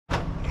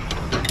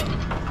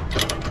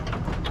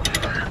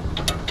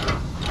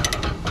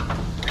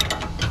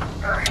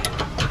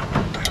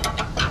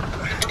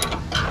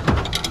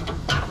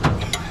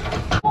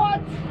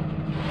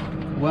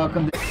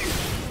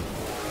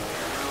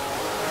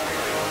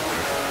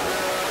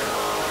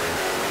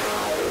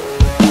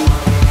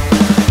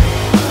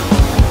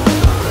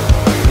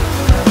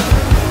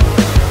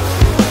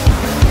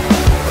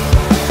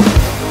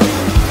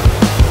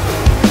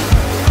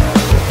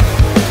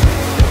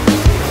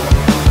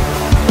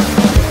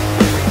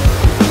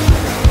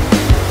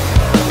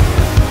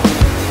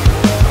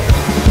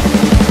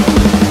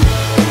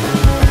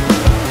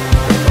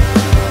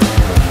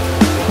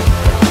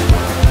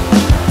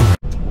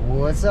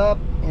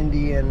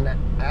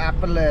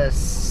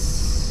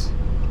Indianapolis,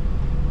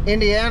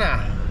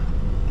 Indiana.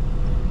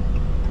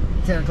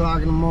 10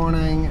 o'clock in the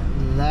morning.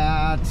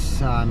 That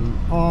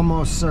I'm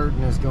almost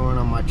certain is going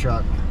on my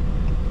truck.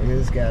 Look at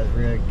this guy's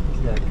rig.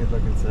 He's got a good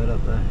looking setup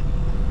there.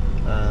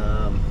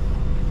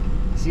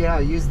 See how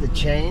I use the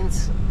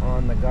chains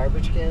on the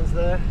garbage cans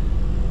there?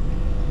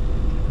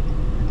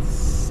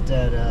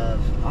 Instead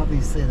of,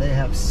 obviously they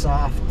have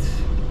soft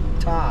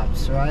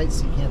tops, right?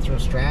 So you can't throw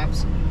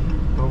straps.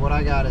 But what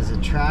I got is a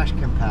trash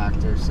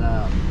compactor.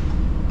 So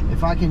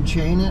if I can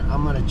chain it,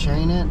 I'm gonna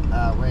chain it.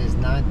 Weighs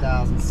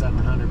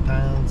 9,700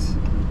 pounds.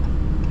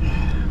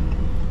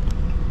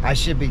 I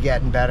should be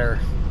getting better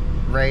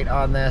rate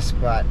on this,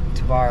 but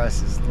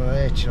Tavares is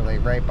literally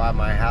right by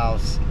my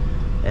house,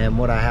 and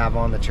what I have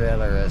on the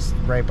trailer is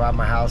right by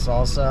my house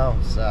also,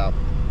 so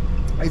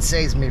it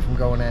saves me from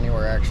going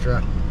anywhere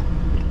extra.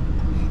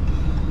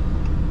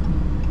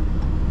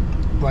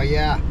 But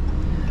yeah,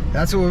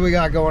 that's what we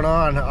got going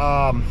on.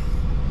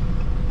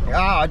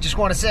 I just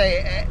want to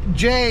say,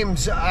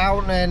 James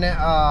out in,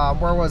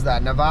 where was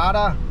that,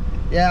 Nevada?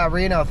 Yeah,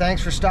 Reno,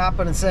 thanks for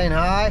stopping and saying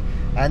hi.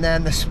 And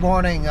then this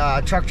morning,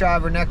 truck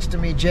driver next to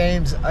me,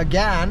 James,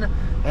 again,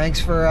 thanks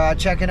for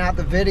checking out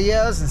the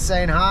videos and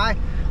saying hi.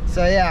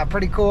 So yeah,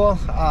 pretty cool.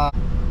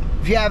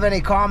 If you have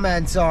any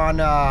comments on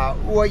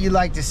what you'd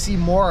like to see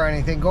more or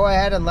anything, go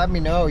ahead and let me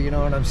know, you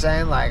know what I'm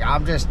saying? Like,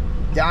 I'm just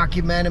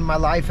documenting my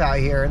life out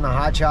here in the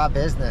hotshot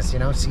business, you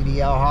know,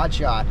 CDL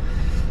Hotshot.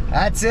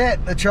 That's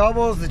it. The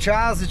troubles, the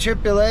trials, the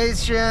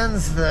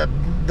tribulations, the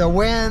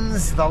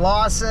wins, the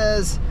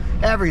losses,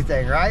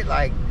 everything, right?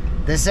 Like,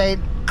 this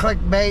ain't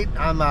clickbait.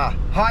 I'm a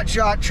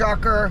hotshot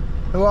trucker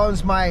who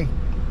owns my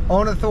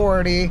own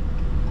authority,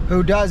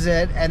 who does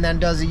it and then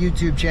does a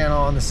YouTube channel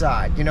on the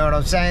side. You know what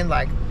I'm saying?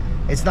 Like,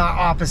 it's not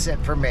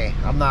opposite for me.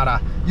 I'm not a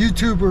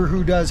YouTuber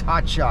who does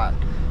hotshot.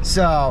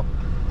 So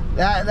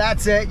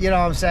that's it. You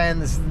know what I'm saying?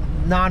 This is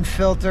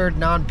non-filtered,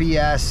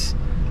 non-BS,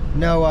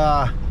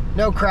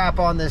 no crap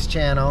on this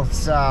channel.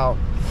 So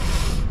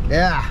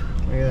yeah,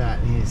 look at that.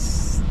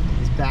 He's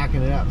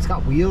backing it up. It's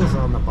got wheels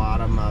on the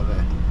bottom of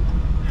it.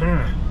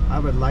 I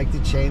would like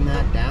to chain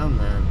that down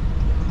then.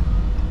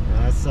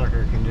 That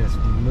sucker can just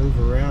move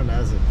around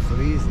as it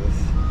pleases.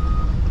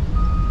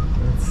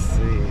 Let's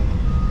see.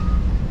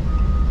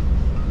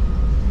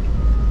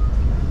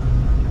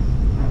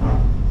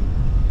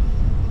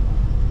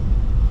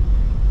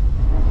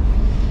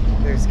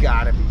 There's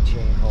gotta be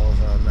chain holes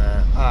on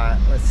that. Alright,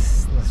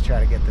 let's try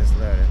to get this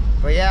loaded.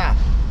 But yeah,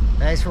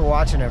 thanks for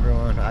watching,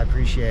 everyone. I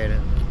appreciate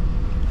it.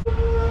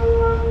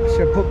 I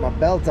should have put my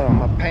belt on.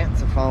 My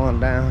pants are falling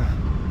down.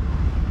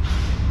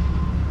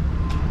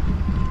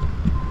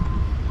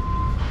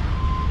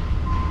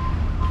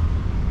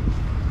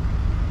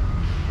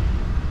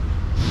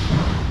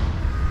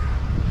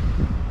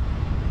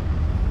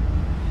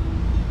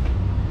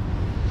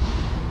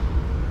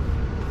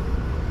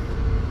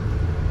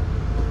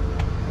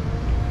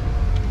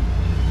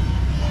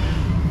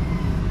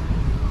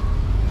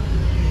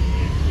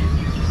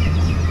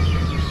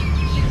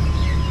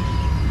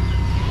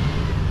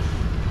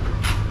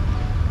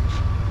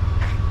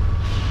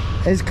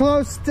 As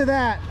close to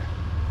that.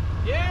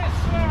 Yes,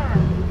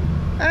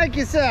 sir. Thank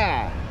you,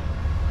 sir.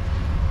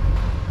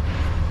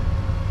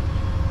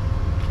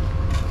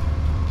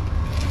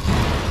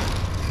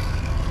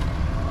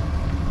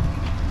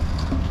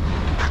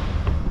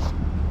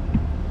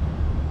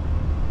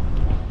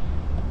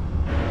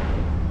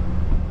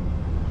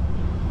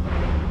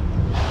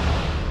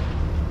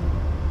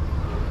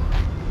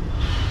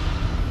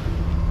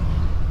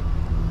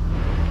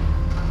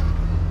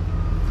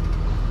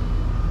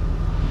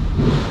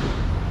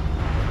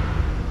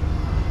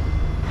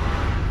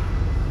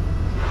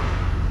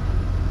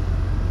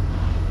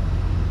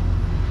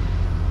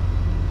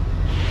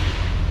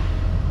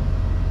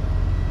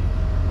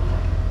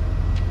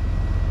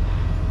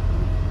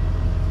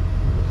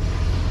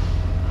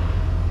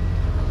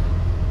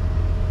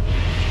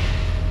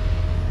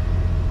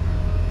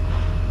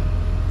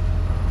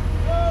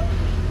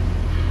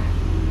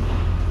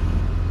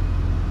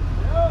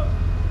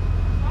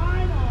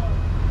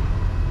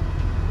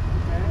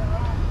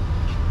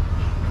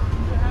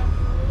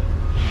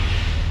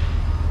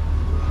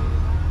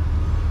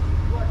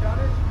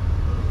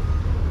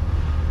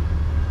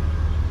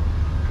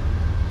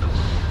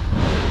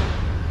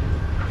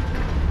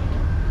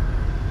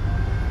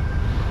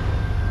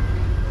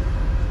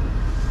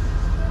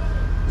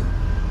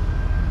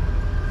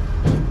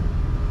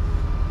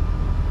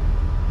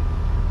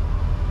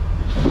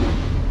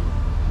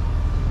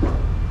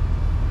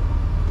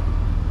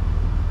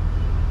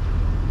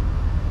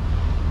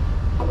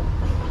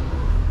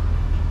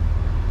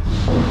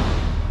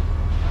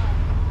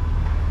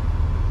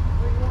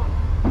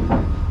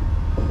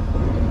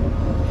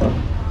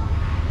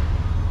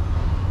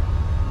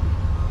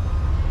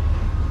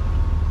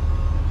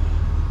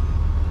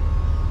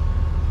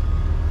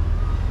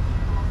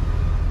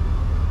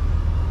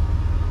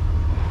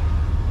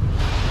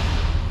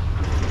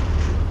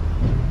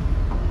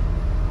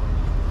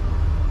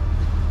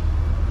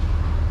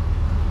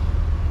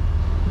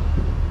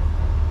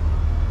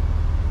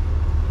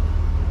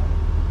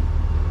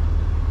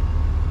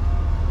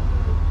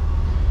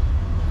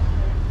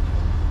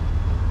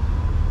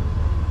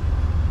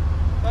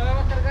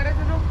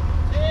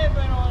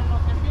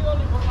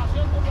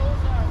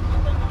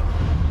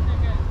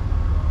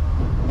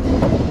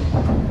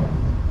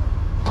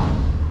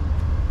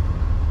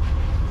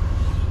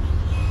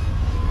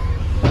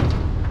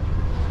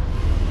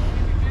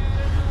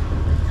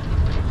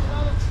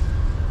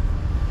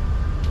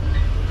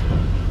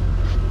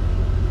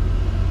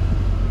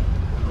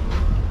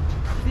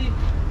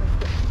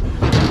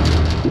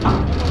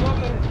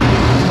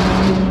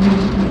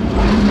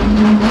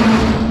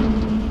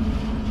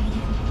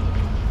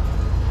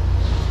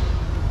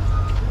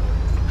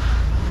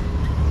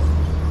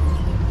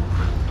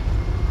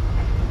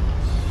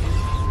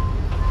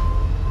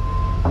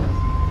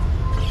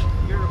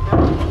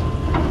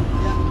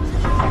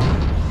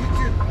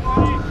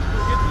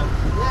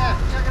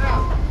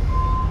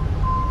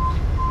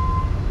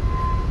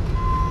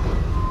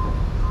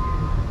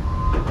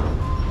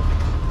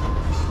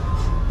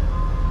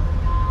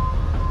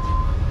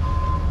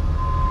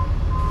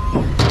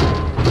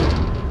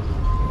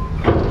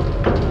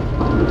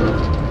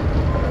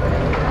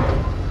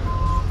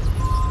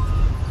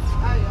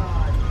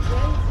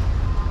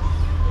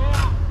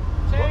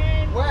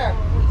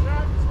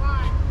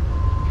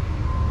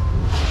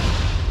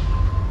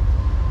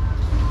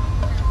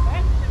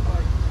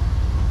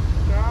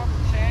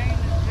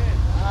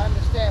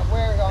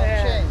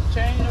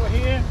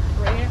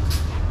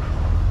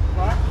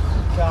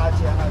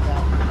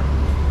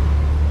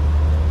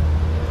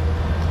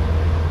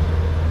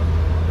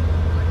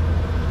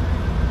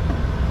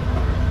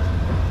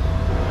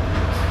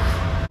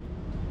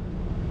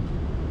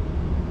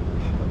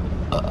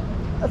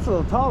 That's a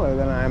little taller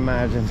than I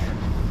imagined.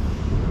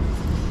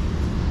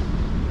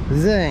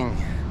 Zing.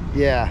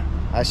 Yeah,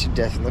 I should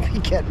definitely be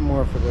getting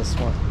more for this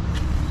one.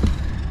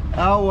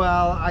 Oh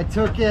well, I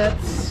took it.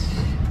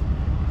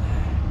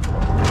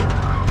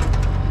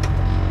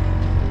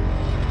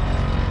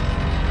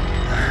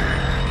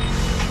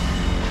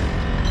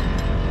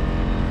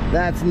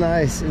 That's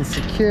nice and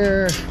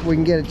secure. We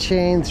can get a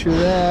chain through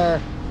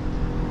there.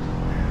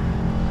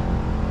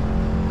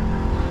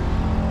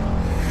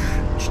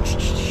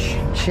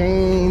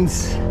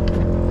 Chains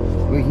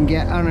we can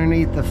get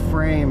underneath the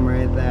frame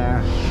right there,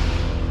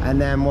 and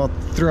then we'll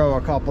throw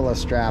a couple of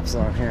straps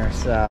on here.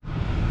 So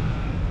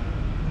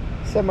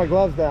set my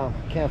gloves down,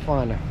 can't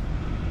find them.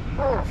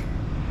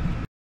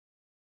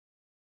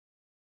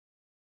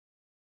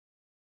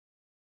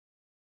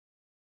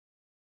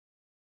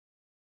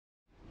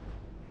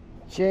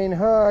 Chain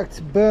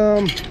hooked,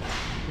 boom.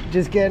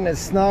 Just getting it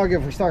snug.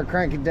 If we start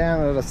cranking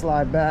down, it'll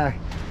slide back.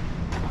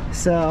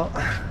 So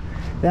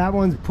that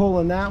one's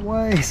pulling that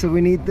way, so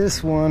we need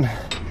this one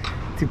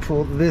to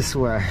pull this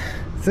way.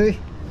 See?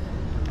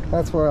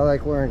 That's where I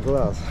like wearing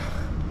gloves.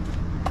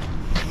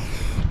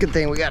 Good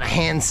thing we got a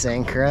hand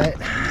sink, right?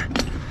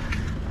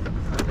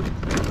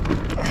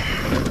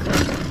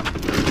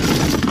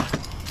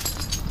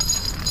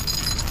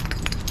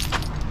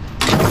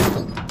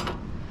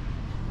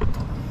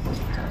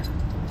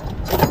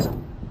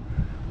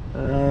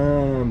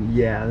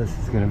 Yeah, this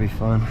is gonna be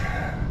fun.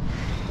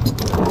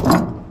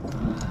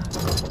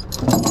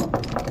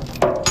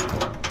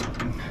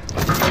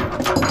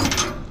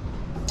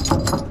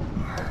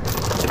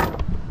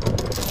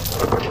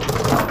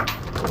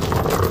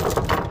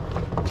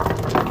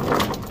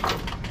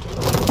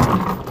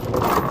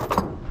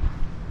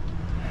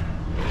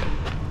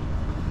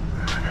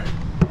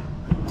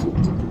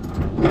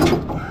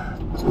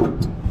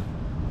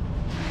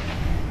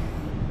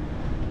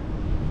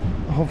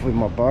 Hopefully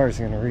my bar is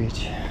gonna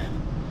reach.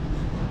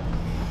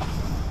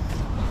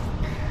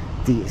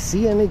 Do you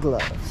see any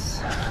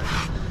gloves?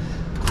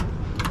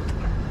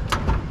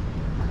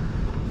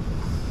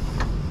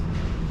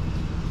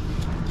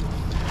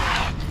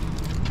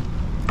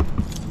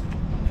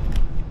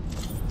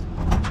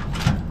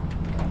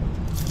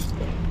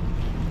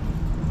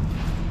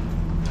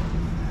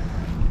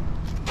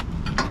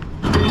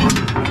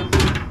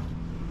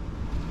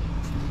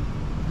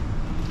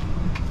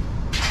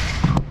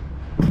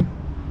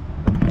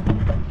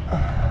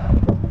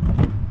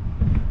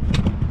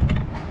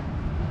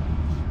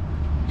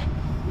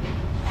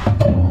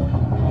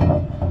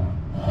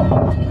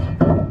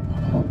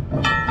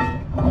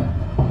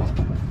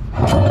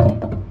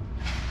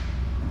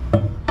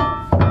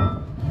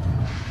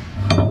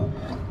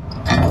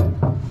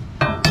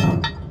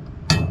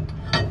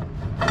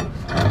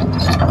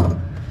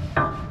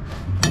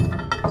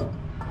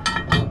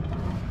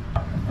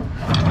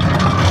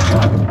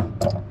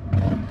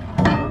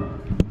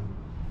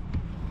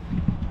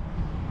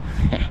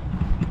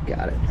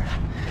 Got it.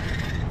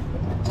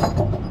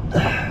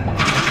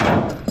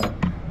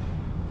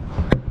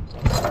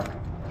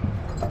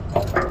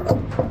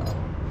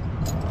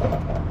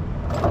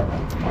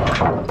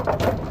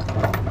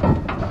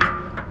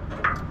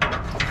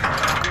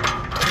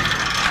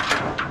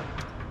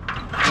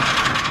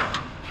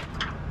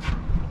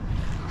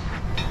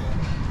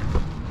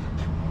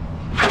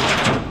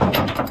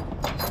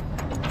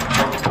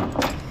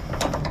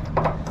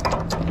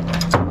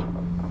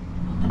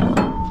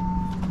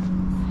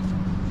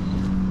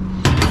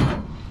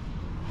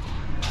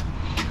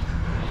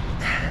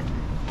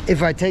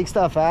 If I take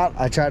stuff out,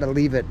 I try to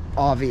leave it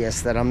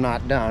obvious that I'm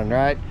not done,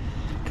 right?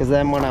 Because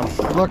then when I'm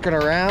looking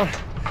around,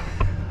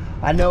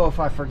 I know if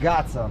I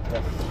forgot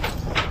something.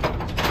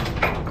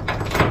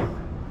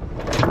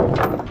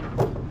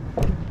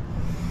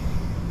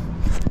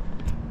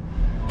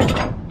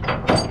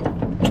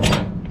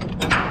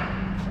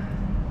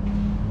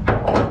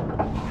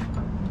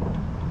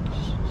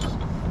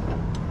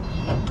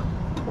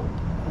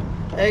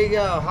 There you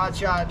go,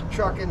 Hotshot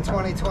Trucking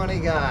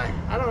 2020 guy.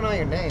 I don't know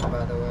your name,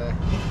 by the way.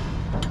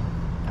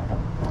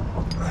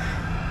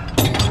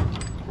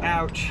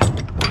 Ouch.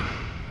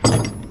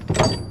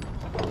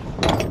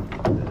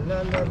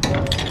 La, la,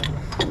 la.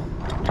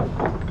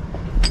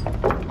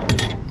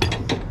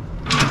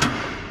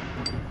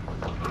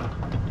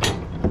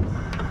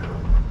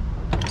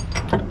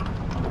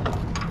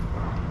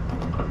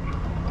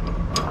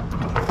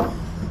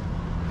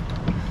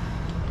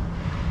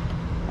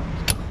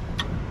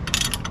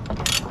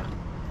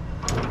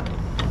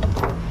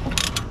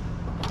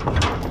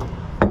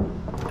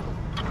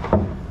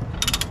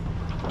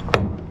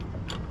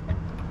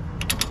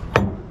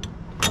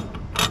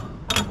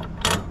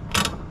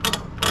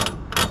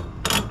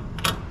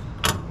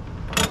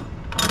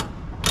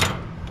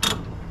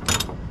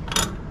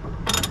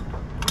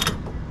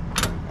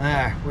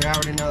 We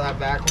already know that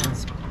back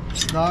one's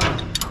snug,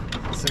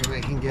 so we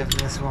can give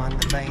this one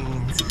the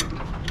beans.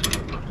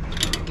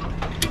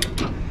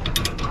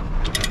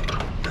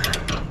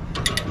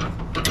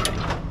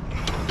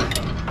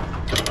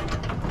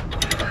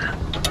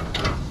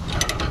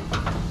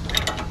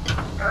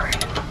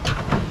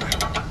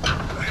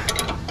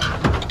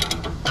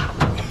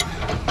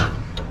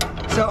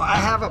 So I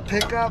have a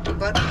pickup,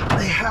 but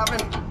they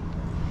haven't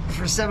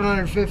for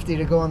 $750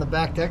 to go on the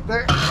back deck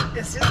there.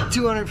 It's just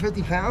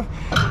 250 pounds.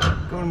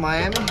 Going to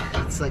Miami.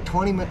 It's like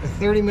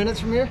 30 minutes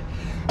from here.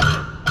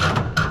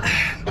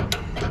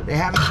 They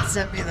haven't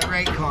sent me the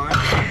rate card,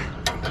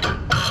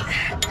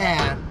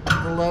 and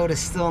the load is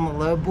still on the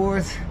load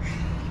boards.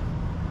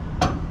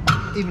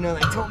 Even though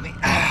they told me,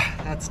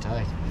 that's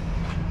tight.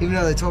 Even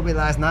though they told me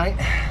last night,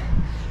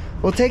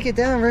 we'll take it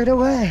down right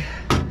away.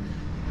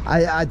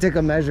 I took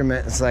a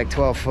measurement. It's like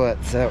 12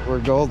 foot, so we're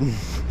golden.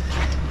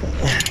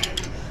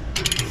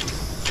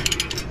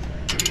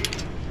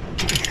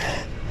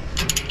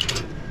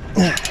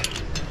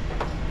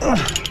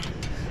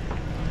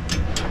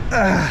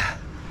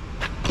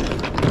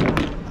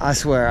 I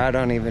swear I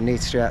don't even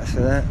need straps for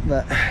that,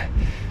 but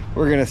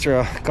we're gonna throw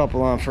a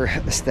couple on for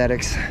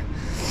aesthetics.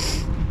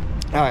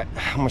 All right,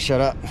 I'm gonna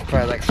shut up. It's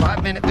probably like a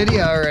 5-minute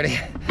video already.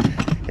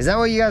 Is that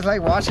what you guys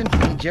like watching?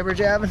 Jibber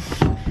jabbing?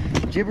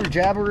 Jibber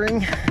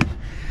jabbering?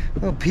 A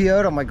little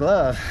PO'd on my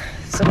glove.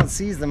 Someone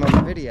sees them on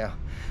the video.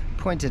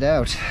 Point it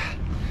out.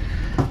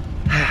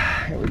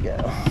 Here we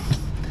go.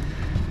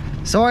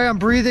 Sorry I'm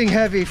breathing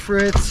heavy,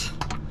 Fritz.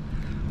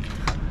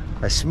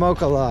 I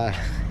smoke a lot.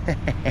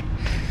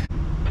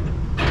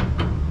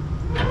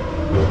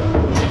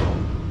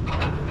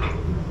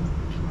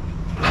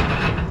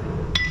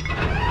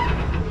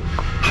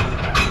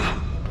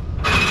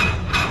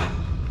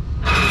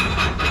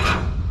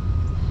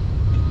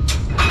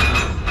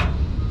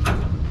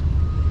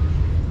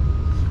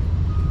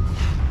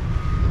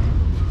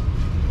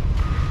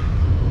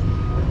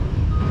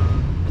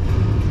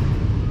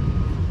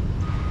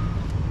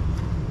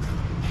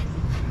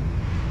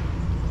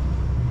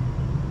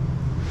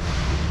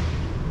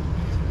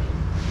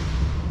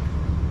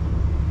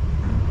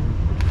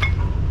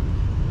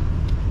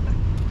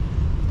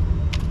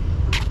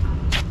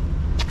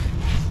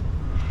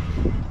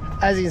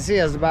 As you can see,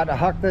 I was about to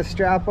huck this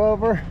strap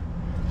over.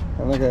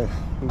 And look at,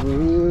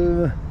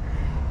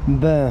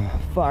 boom,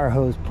 fire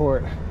hose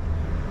port.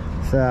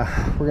 So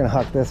we're gonna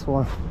huck this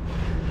one,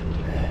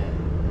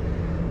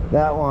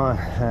 that one,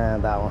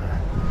 and that one.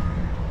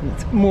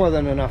 It's more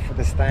than enough for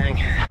this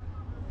thing.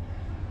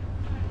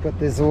 Put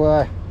this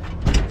away.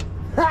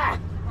 Ha!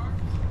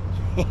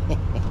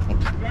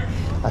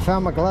 I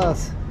found my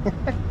gloves.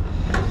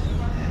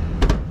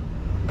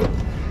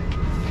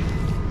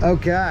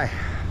 Okay.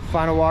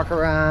 Final walk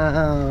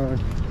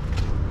around.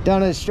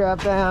 Done it,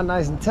 strapped down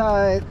nice and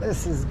tight.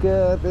 This is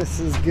good, this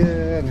is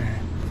good.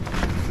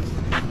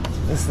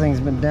 This thing's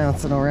been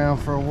bouncing around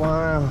for a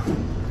while.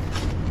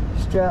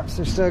 Straps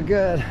are so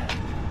good.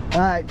 All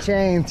right,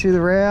 chain through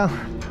the rail.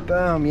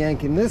 Boom,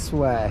 yanking this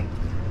way.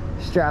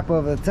 Strap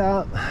over the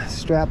top,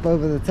 strap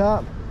over the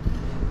top.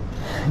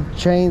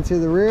 Chain through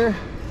the rear,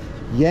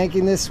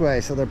 yanking this way.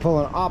 So they're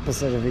pulling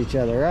opposite of each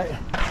other, right?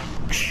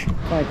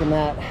 Clanking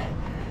that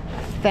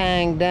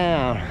thing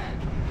down.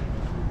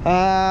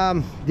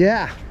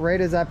 Yeah, right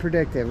as I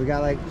predicted. We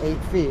got like 8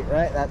 feet,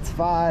 right? That's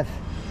 5.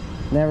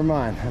 Never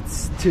mind,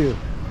 that's 2.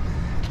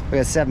 We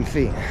got 7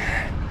 feet.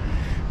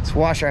 Let's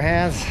wash our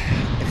hands.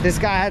 If this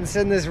guy hadn't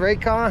sent this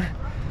rate con,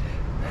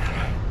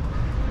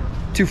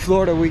 to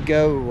Florida we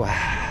go.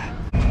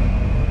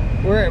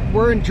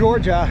 We're in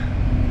Georgia.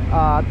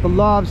 The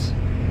Loves,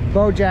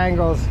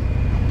 Bojangles.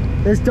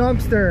 This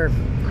dumpster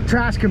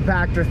trash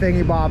compactor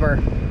thingy bobber,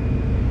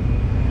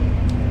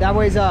 that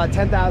weighs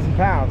 10,000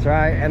 pounds,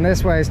 right? And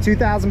this weighs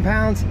 2,000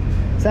 pounds,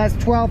 so that's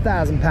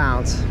 12,000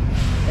 pounds.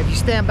 If you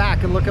stand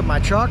back and look at my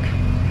truck,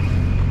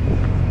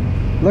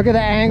 look at the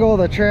angle of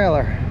the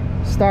trailer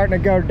starting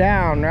to go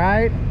down,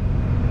 right?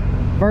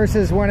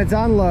 Versus when it's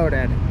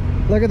unloaded.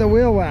 Look at the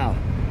wheel well.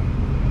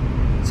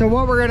 So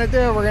what we're gonna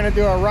do, we're gonna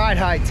do a ride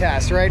height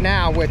test right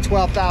now with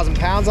 12,000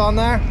 pounds on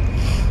there.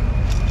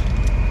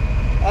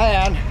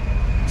 And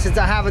since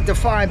I have a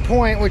defined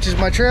point, which is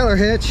my trailer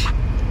hitch,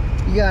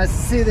 You guys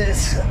see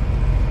this.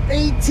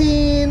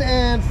 18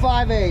 and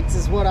 5/8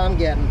 is what I'm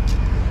getting.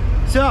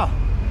 So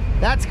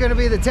that's gonna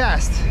be the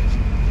test.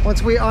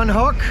 Once we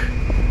unhook,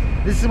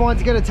 this is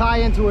one's gonna tie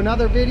into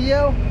another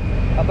video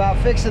about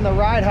fixing the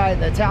ride height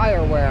and the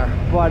tire wear.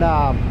 But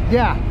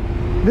yeah,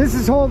 this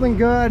is holding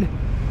good.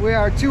 We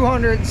are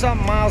 200 and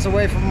something miles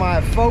away from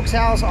my folks'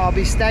 house. I'll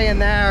be staying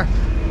there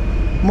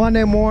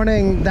Monday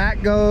morning.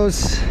 That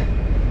goes,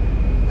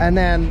 and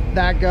then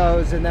that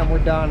goes, and then we're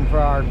done for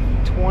our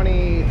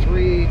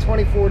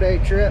 24-day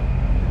trip.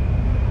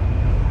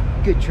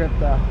 Good trip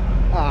though.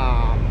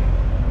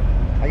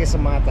 I guess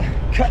I'm gonna have to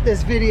cut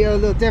this video a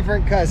little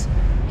different because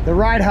the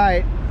ride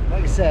height,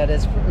 like I said,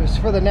 is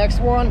for the next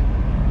one,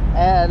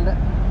 and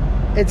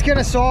it's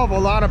gonna solve a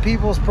lot of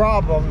people's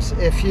problems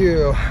if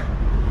you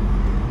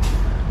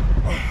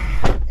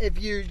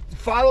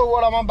follow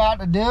what I'm about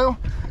to do.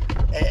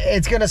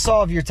 It's gonna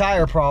solve your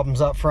tire problems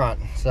up front.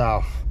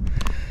 So,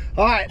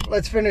 all right,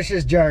 let's finish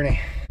this journey.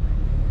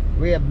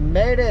 We have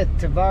made it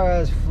to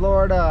Tavares,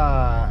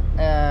 Florida,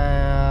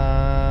 and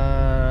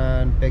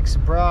big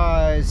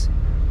surprise,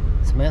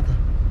 Samantha,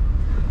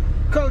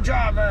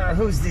 co-driver.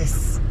 Who's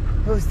this?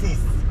 Who's this?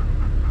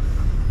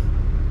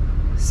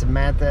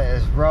 Samantha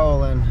is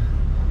rolling.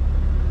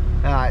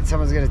 All right,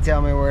 someone's gonna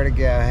tell me where to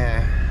go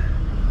here.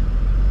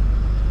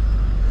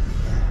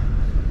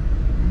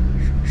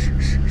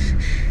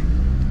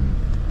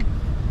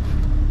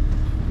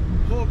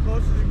 Pull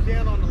close as you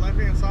can on the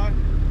left-hand side.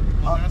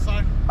 On that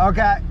side.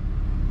 Okay.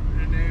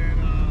 And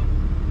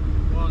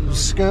then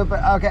Scoop it.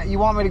 Okay, you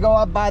want me to go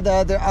up by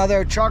the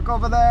other truck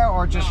over there,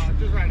 or just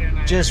just right in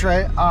there. just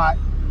right? All right,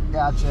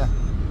 gotcha.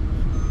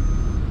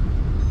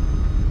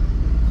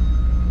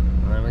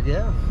 There we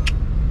go.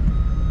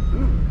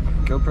 Ooh,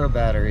 GoPro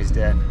battery's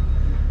dead.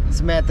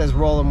 Samantha's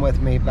rolling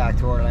with me back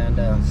to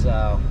Orlando,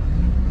 so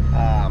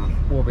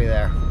we'll be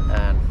there.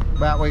 And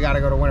but we got to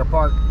go to Winter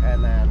Park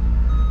and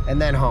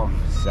then home.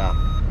 So,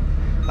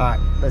 all right,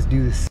 let's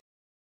do this.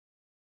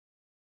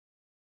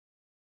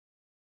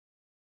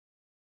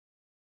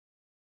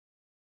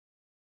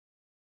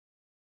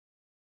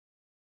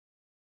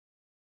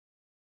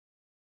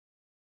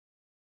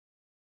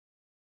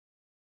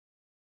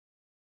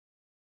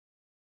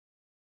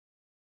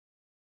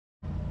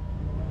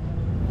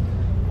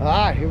 All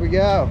right, here we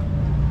go.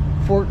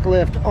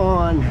 Forklift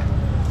on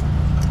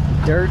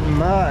dirt and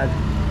mud.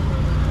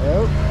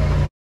 Oh.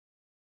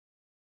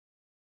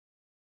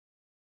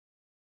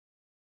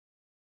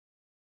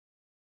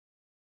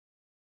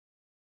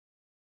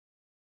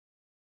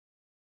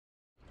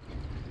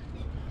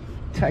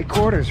 Tight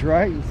quarters,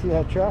 right? You see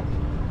that truck?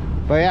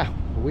 But yeah,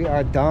 we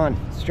are done.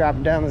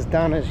 Strapping down this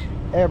dunnage.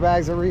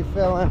 Airbags are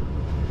refilling.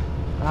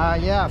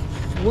 Yeah,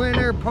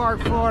 Winter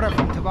Park, Florida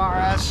from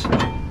Tavares.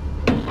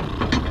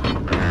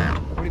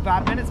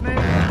 45 minutes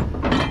maybe?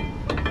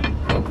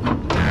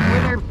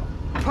 Winter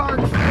Park,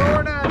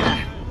 Florida,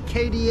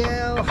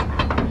 KDL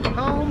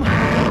home.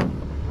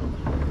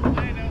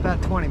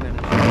 About 20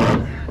 minutes.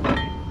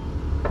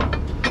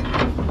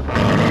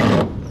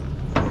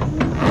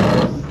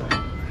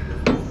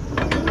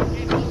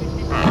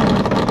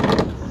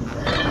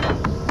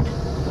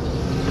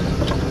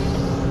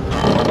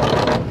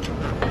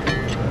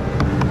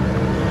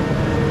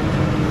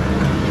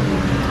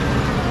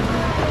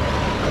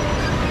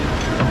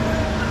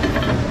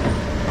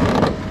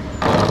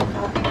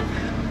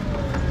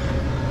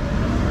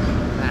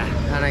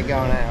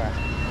 Going anywhere.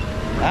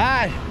 All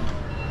right,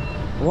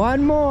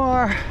 one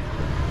more.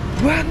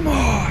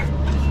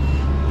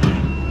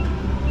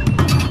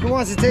 Who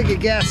wants to take a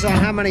guess on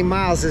how many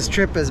miles this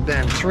trip has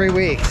been? 3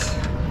 weeks.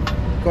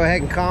 Go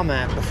ahead and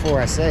comment before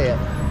I say it.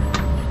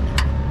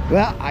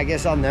 Well, I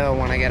guess I'll know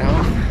when I get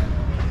home.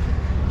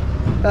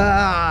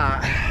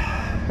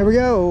 Here we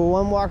go.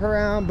 One walk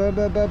around. Boom,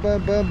 boom, boom,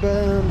 boom, boom,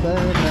 boom,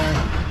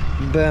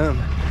 boom,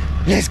 boom.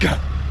 Let's go.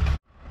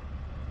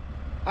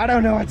 I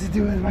don't know what to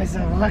do with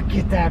myself. Look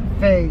at that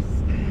face.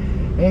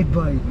 Hey,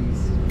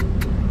 babies.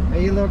 Are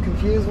you a little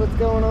confused what's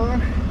going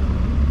on?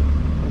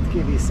 Let's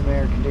give you some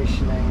air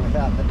conditioning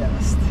without the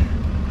dust.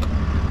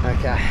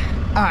 Okay.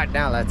 All right,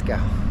 now let's go.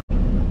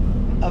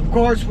 Of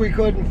course, we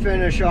couldn't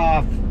finish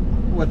off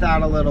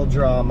without a little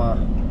drama.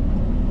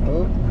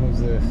 Oh, who's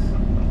this?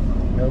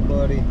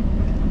 Nobody.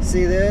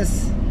 See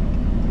this?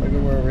 Look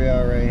at where we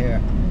are right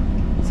here.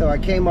 So I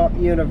came up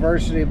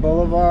University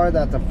Boulevard.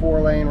 That's a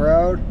 4-lane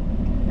road.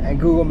 And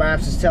Google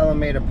Maps is telling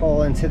me to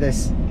pull into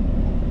this.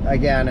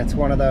 Again, it's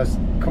one of those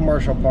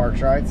commercial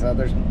parks, right? So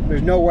there's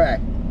no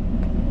way.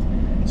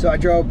 So I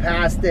drove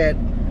past it,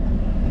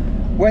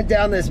 went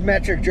down this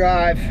metric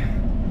drive,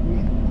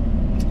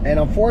 and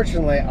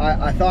unfortunately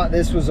I thought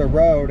this was a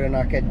road and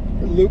I could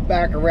loop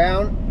back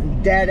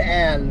around, dead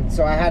end.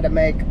 So I had to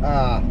make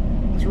a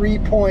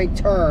 3-point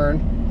turn.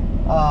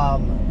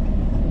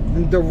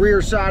 The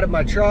rear side of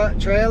my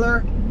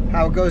trailer,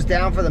 how it goes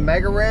down for the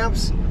mega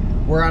ramps,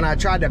 where I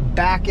tried to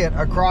back it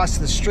across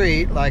the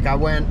street. Like I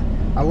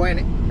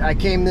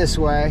came this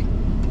way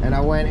and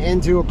I went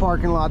into a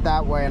parking lot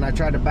that way, and I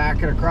tried to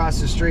back it across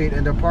the street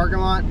into a parking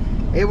lot.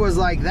 It was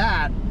like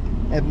that,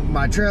 and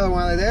my trailer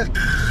went like this,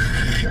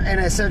 and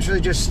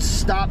essentially just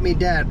stopped me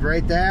dead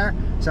right there.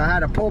 So I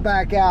had to pull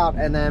back out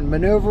and then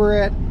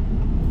maneuver it,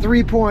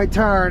 3-point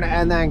turn,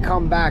 and then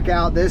come back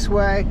out this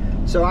way.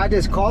 So I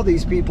just called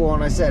these people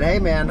and I said, hey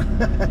man,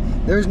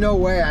 there's no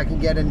way I can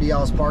get into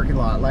y'all's parking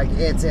lot. Like,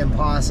 it's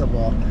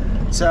impossible.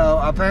 So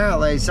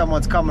apparently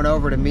someone's coming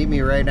over to meet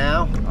me right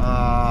now.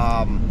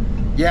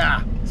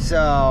 Yeah,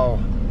 so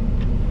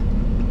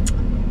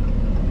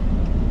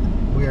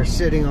we are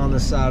sitting on the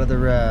side of the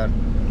road.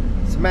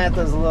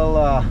 Samantha's a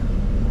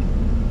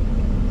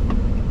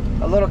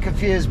little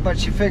confused, but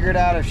she figured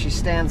out if she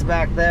stands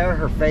back there,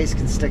 her face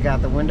can stick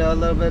out the window a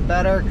little bit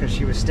better, because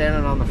she was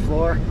standing on the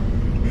floor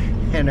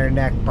and her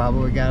neck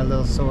probably got a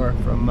little sore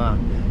from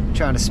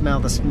trying to smell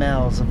the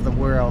smells of the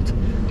world.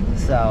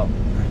 So,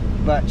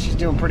 but she's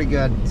doing pretty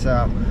good.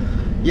 So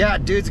yeah,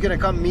 dude's gonna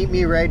come meet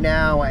me right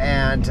now,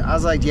 and I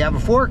was like, do you have a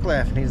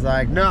forklift? And he's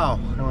like, no.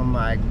 And I'm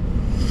like,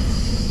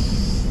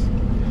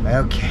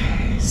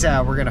 okay,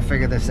 so we're gonna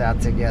figure this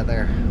out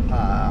together.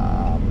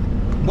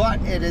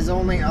 But it is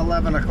only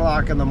 11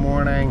 o'clock in the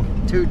morning,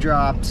 2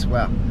 drops,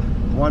 well,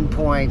 1,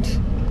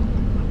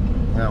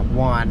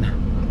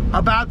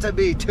 about to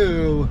be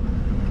 2,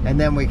 and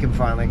then we can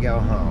finally go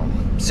home.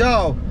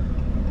 So,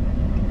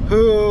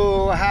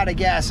 who had a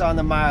guess on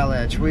the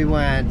mileage? We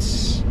went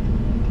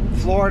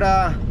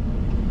Florida,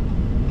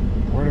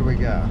 where did we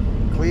go?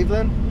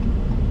 Cleveland?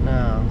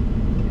 No.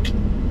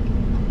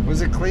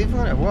 Was it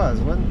Cleveland? It was,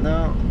 wasn't it?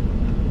 No.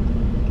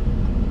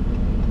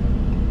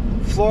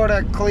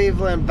 Florida,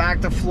 Cleveland,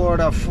 back to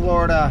Florida,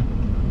 Florida,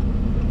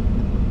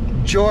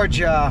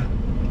 Georgia,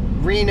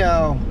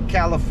 Reno,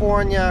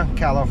 California,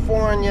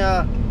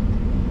 California,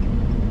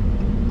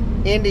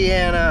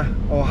 Indiana,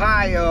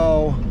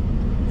 Ohio,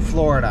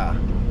 Florida.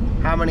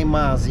 How many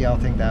miles do y'all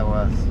think that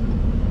was?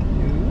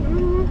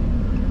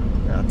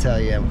 I'll tell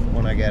you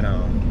when I get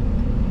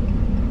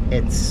home.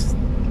 It's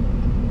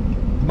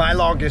my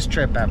longest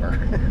trip ever.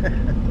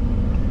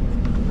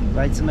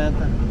 Right,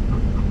 Samantha?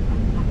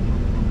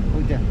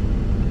 Who did?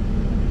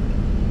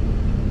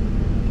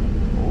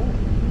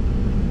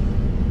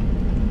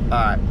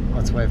 Alright,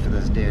 let's wait for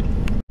this dude.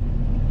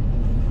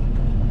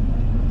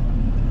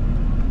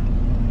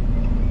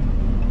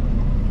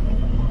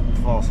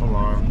 False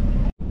alarm.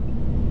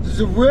 This is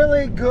a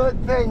really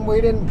good thing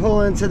we didn't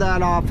pull into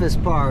that office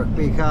park,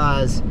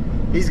 because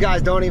these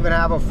guys don't even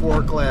have a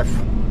forklift.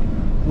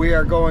 We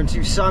are going to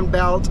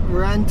Sunbelt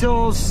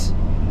Rentals.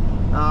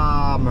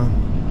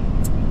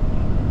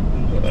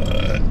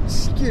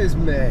 Excuse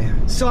me.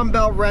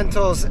 Sunbelt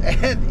Rentals,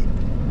 and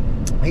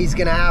he's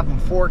gonna have them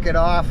fork it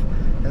off,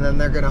 and then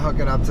they're gonna hook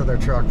it up to their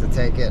truck to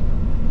take it.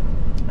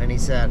 And he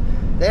said,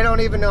 they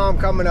don't even know I'm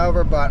coming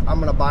over, but I'm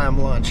gonna buy them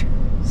lunch.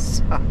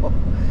 So,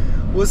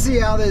 we'll see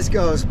how this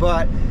goes,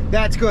 but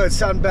that's good.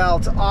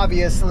 Sunbelt,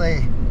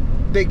 obviously,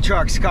 big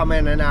trucks come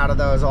in and out of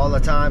those all the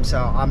time, so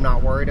I'm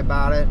not worried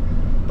about it.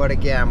 But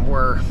again,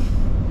 our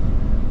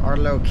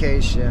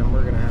location,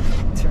 we're gonna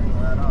have to turn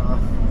that off.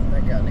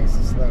 That guy needs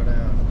to slow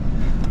down.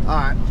 All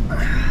right,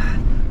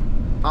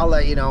 I'll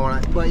let you know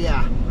when but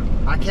yeah,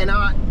 I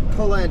cannot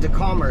pull into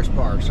Commerce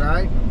Parks,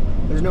 right?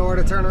 There's nowhere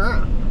to turn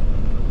around.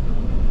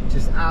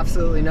 Just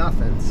absolutely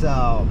nothing,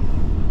 so.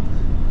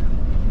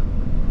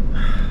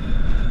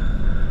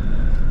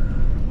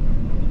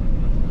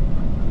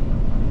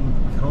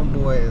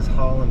 Homeboy is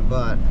hauling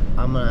butt.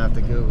 I'm gonna have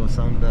to Google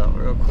Sunbelt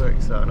real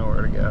quick so I know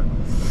where to go.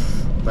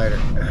 Later.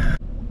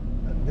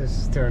 This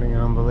is turning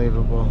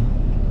unbelievable.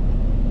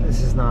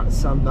 This is not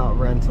Sunbelt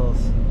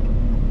Rentals.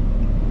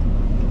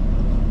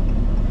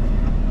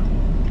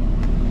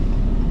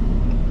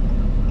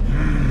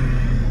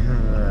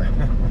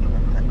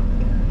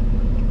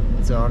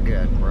 It's all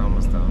good. We're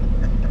almost done.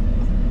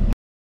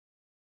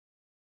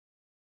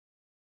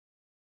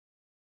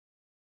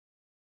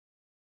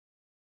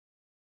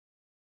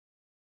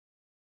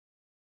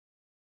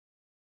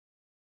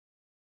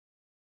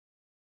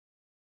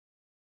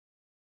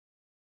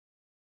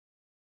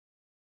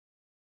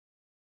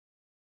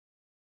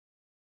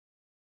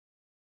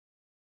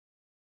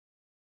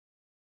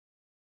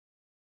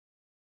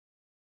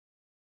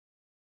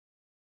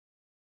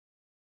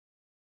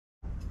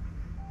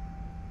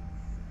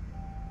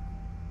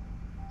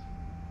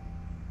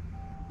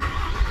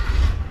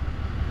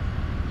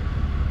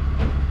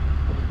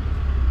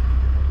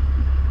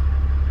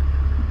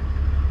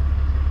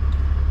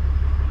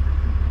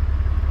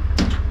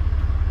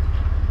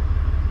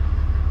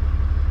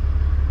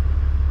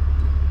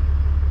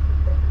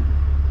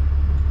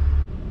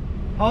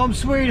 Home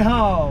sweet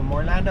home,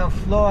 Orlando,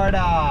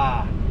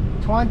 Florida.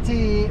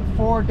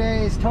 24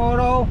 days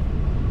total.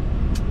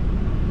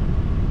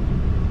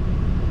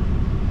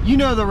 You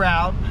know the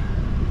route.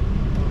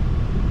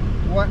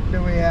 What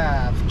do we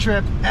have?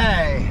 Trip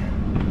A.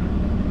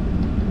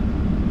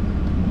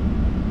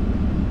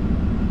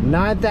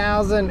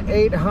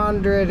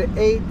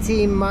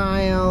 9,818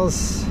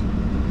 miles.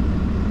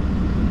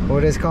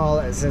 We'll just call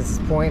it, since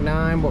it's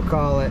 0.9, we'll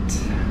call it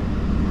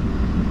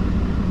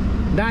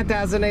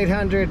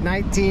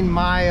 9,819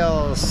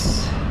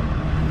 miles.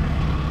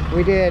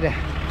 We did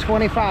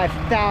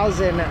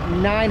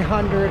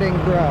 25,900 in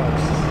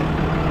gross.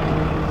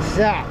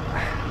 So,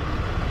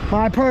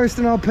 my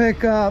personal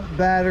pickup,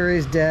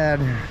 battery's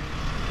dead.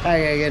 I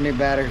gotta get a new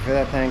battery for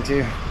that thing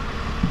too.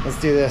 Let's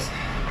do this.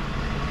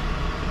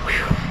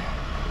 Whew.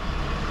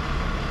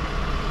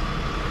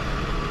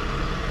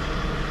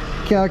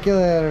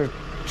 Calculator,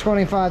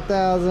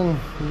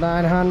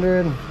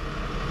 25,900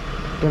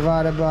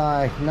 divided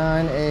by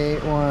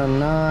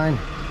 9819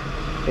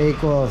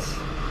 equals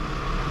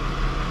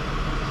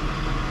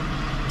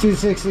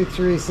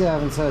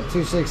 263.7, so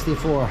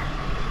 264.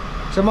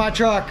 So my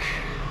truck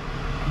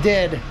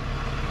did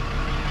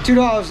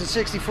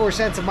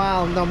 $2.64 a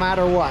mile no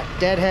matter what.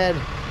 Deadhead,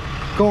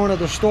 going to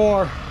the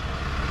store.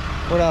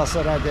 What else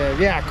did I do?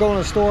 Yeah, going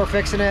to the store,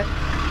 fixing it.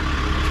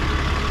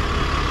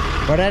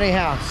 But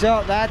anyhow,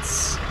 so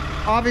that's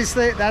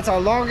obviously that's our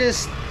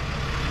longest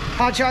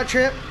hotshot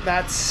trip.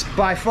 That's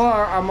by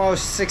far our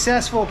most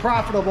successful,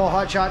 profitable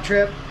hotshot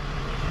trip.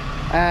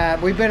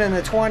 We've been in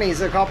the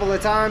 20s a couple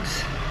of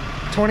times,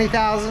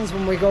 20,000s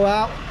when we go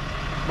out.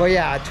 But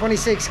yeah,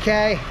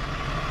 26K,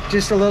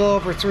 just a little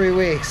over 3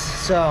 weeks.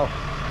 So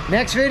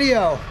next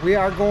video, we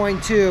are going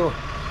to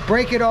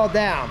break it all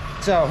down.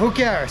 So who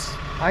cares?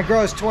 I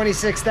grossed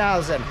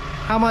 26,000.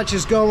 How much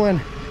is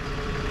going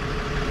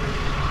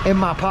in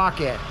my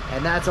pocket?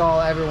 And that's all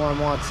everyone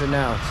wants to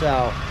know.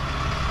 So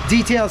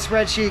detailed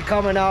spreadsheet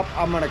coming up.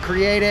 I'm gonna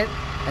create it,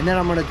 and then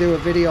I'm gonna do a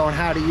video on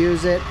how to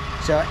use it,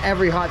 so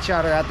every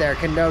hotshotter out there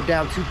can know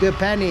down to the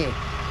penny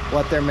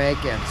what they're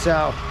making.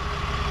 So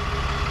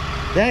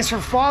thanks for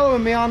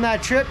following me on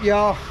that trip,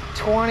 y'all.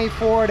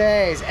 24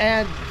 days.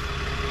 And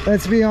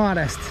let's be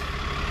honest,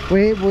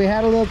 we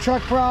had a little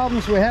truck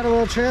problems, we had a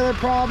little trailer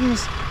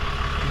problems,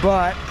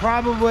 but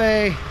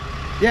probably,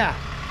 yeah,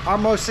 our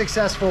most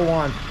successful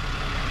one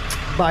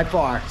by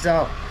far.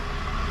 So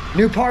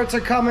new parts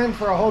are coming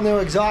for a whole new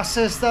exhaust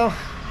system.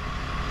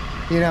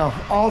 You know,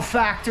 all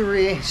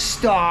factory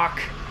stock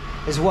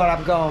is what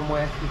I'm going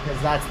with, because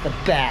that's the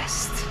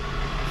best.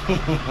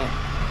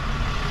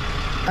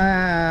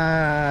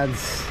 And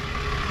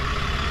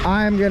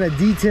I'm gonna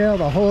detail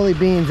the holy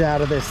beans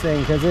out of this thing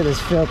because it is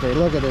filthy.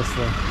 Look at this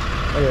thing.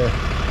 Look at it.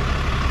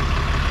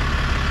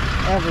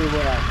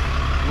 Everywhere.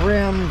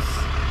 Rims.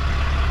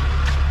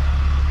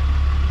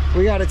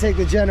 We got to take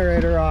the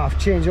generator off,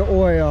 change the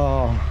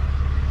oil.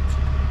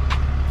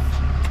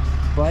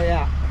 But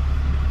yeah,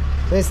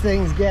 this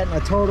thing's getting a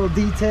total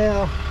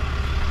detail.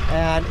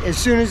 And as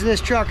soon as this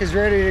truck is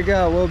ready to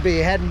go, we'll be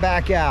heading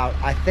back out.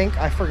 I think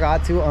I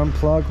forgot to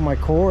unplug my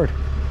cord.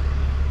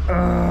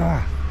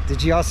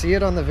 Did y'all see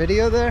it on the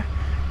video there?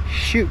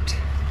 Shoot.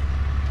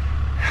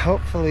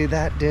 Hopefully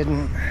that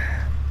didn't.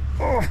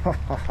 Oh,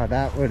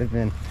 that would have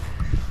been,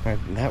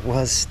 that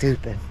was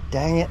stupid.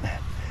 Dang it.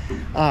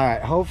 All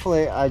right,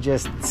 hopefully I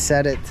just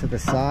set it to the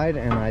side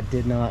and I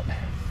did not.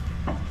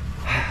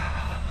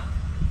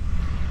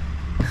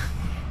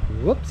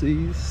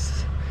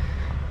 Whoopsies.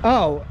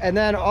 Oh, and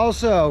then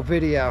also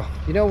video.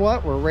 You know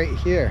what? We're right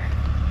here.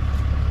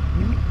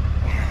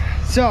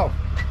 So,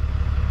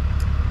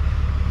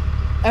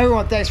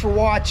 everyone, thanks for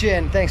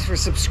watching. Thanks for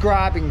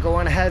subscribing. Go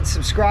on ahead,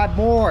 subscribe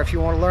more if you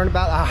want to learn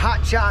about the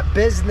hotshot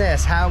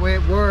business, how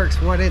it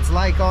works, what it's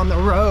like on the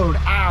road.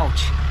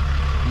 Ouch.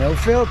 No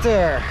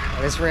filter.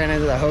 I just ran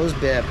into the hose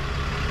bib.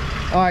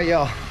 All right,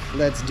 y'all,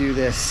 let's do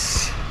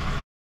this.